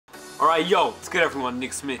Alright, yo, what's good everyone?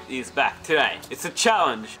 NickSmith is back today. It's a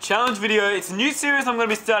challenge video. It's a new series I'm going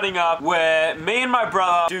to be starting up where me and my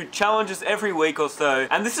brother do challenges every week or so.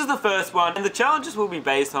 And this is the first one. And the challenges will be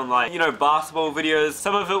based on, like, you know, basketball videos.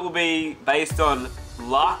 Some of it will be based on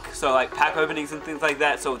luck, so like pack openings and things like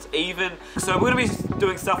that, so it's even. So we're going to be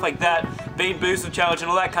doing stuff like that, bean booster challenge and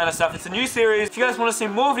all that kind of stuff. It's a new series. If you guys want to see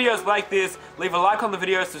more videos like this, leave a like on the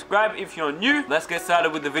video, subscribe if you're new. Let's get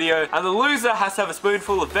started with the video. And the loser has to have a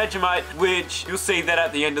spoonful of Vegemite, which you'll see that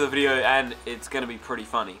at the end of the video, and it's going to be pretty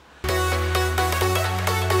funny.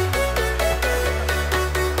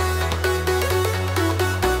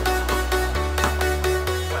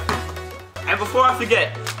 And before I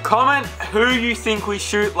forget, comment who you think we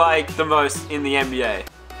shoot like the most in the NBA.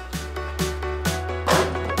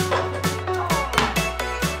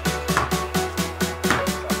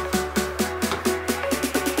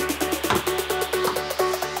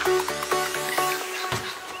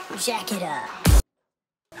 Jack it up.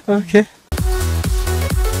 Okay.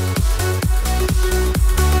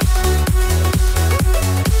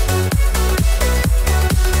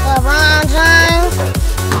 LeBron James.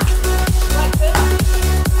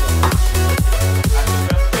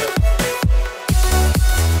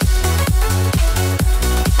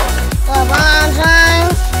 LeBron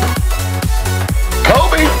James.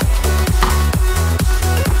 Kobe.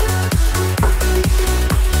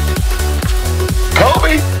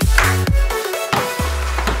 Kobe.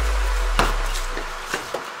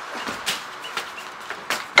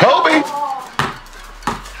 Kobe.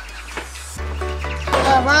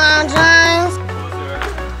 LeBron James.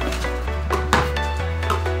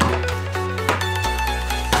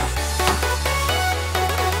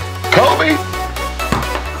 Kobe.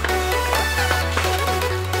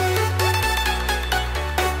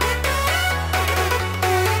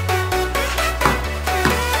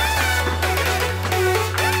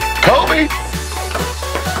 Kobe.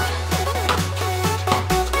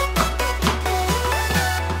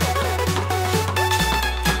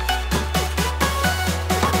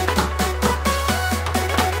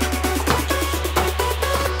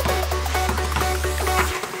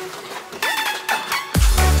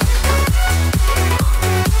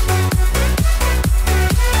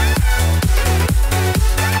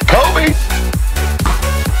 Kobe.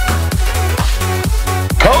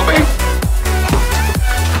 Kobe.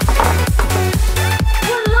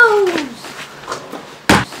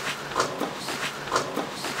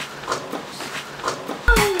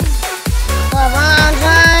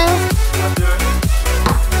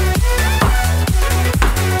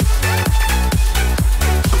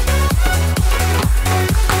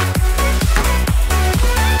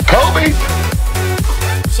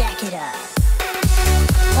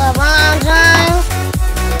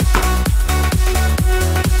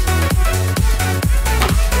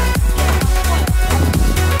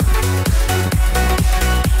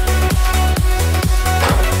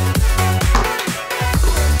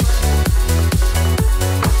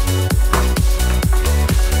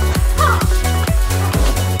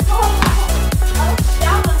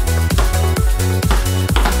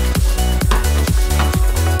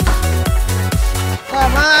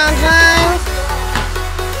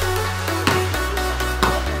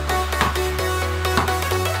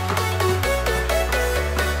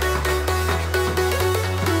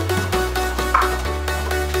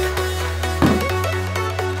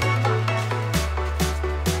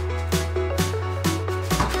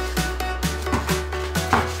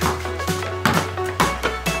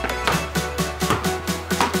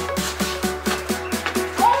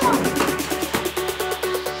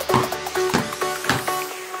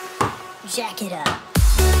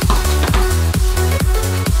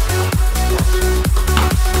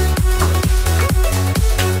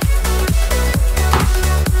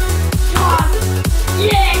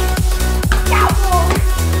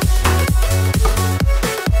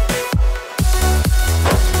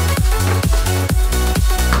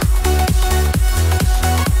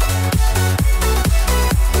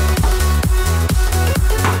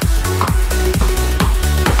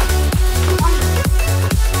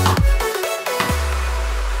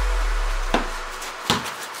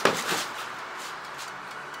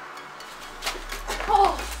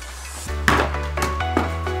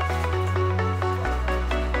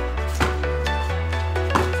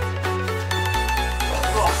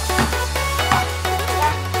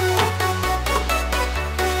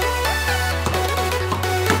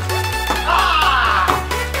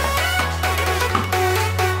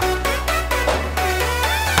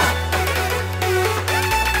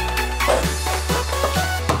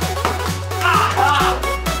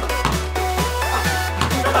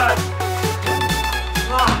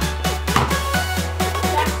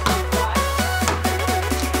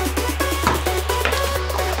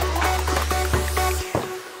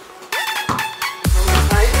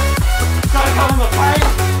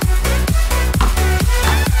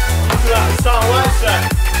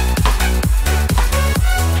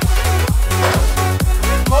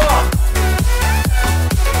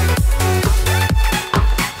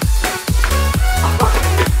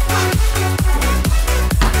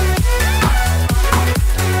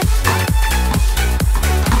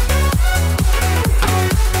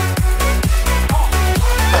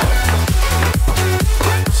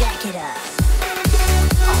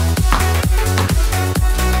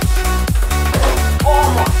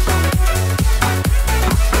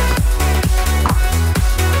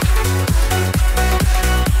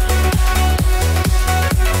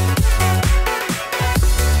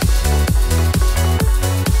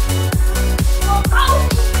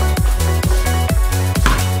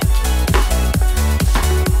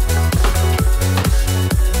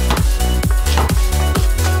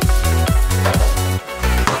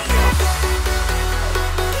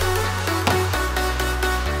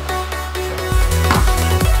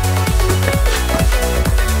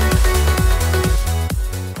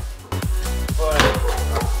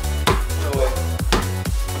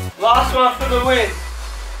 the win.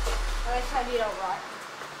 Let's have it all right.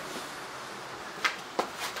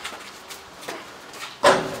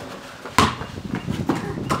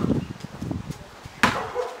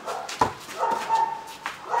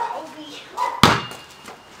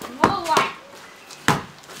 More like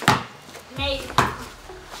me.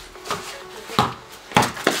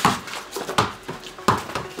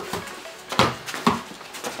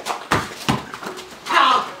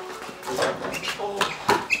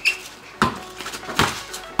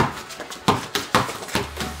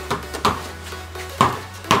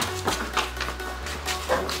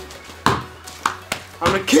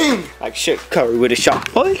 I'm a king! Like shit curry with a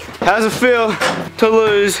shot, boy. How does it feel to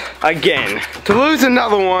lose again? To lose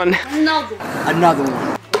another one? Another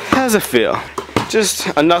one. How does it feel? Just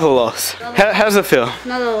another loss. How does it feel?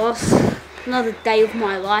 Another loss. Another day of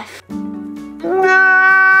my life.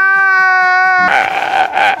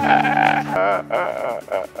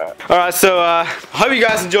 Alright, so I hope you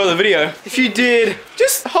guys enjoyed the video. If you did,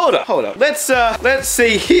 just hold up. Let's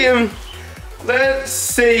see him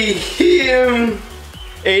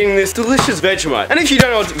eating this delicious Vegemite. And if you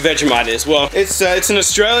don't know what Vegemite is, well, it's an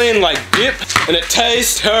Australian like dip, and it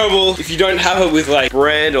tastes terrible if you don't have it with like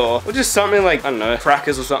bread or just something like, I don't know,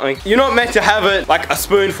 crackers or something. You're not meant to have it like a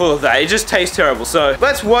spoonful of that. It just tastes terrible. So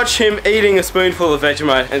let's watch him eating a spoonful of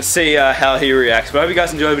Vegemite and see how he reacts. But I hope you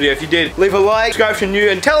guys enjoyed the video. If you did, leave a like, subscribe if you're new,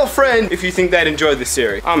 and tell a friend if you think they'd enjoy this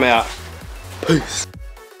series. I'm out. Peace.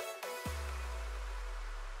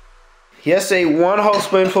 He has to eat one whole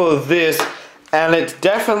spoonful of this, and it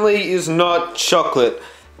definitely is not chocolate.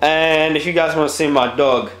 And if you guys want to see my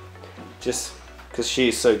dog, just because she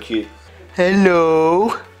is so cute.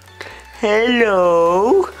 Hello.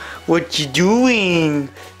 Hello. What you doing?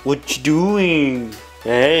 What you doing?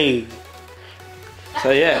 Hey.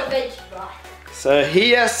 So yeah. So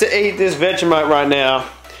he has to eat this Vegemite right now.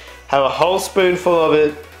 Have a whole spoonful of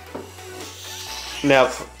it. Now.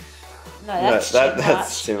 No,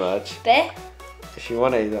 that's too much. There? If you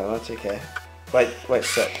want to eat that much, okay. Wait,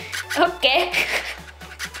 stop. Okay.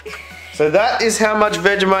 So that is how much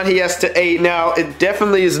Vegemite he has to eat. Now, it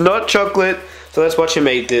definitely is not chocolate, so let's watch him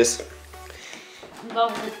eat this.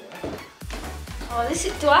 Oh, this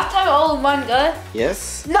is, do I have to have it all in one go?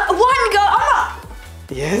 Yes. No, one go, I'm not.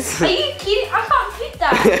 Yes. Are you kidding? I can't fit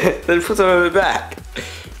that. Then put some of it back.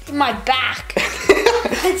 In my back.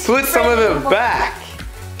 Put some of it back.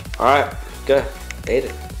 Alright, go. Eat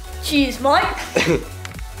it. Cheers, Mike.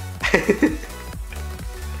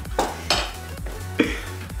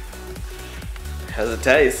 How's it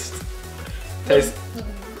taste?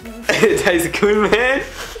 It tastes good, man.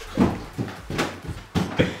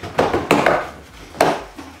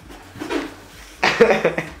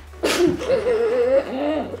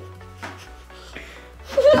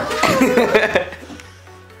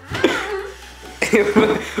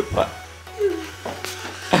 What?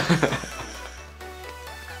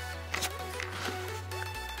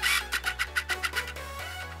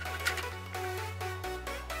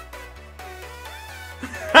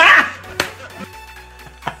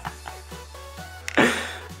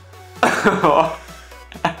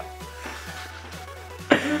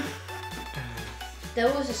 There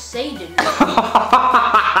was a seed in it.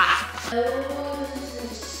 There was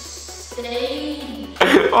a seed.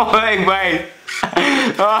 Oh, wait.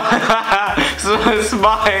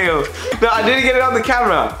 Smile. No, I didn't get it on the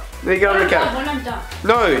camera. Did you get it on the camera? When I'm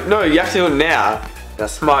done. No, you have to do it now. Now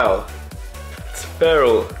smile. It's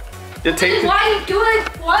feral. Your teeth. Why are you doing it?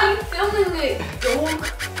 Why are you filming it, dog?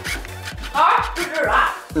 Alright, put it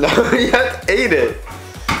up. No, you have to eat it.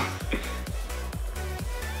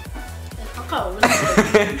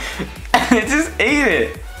 Just eat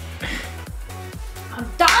it. I'm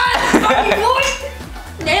done.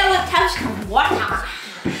 Now let's have some water.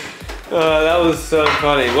 Oh, that was so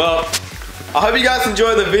funny. Well, I hope you guys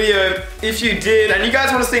enjoyed the video. If you did, and you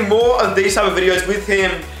guys want to see more of these type of videos with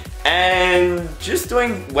him and just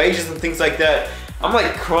doing wages and things like that, I'm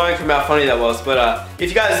like crying from how funny that was. But if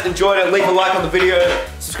you guys enjoyed it, leave a like on the video,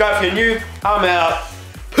 subscribe if you're new. I'm out.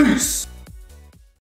 Peace.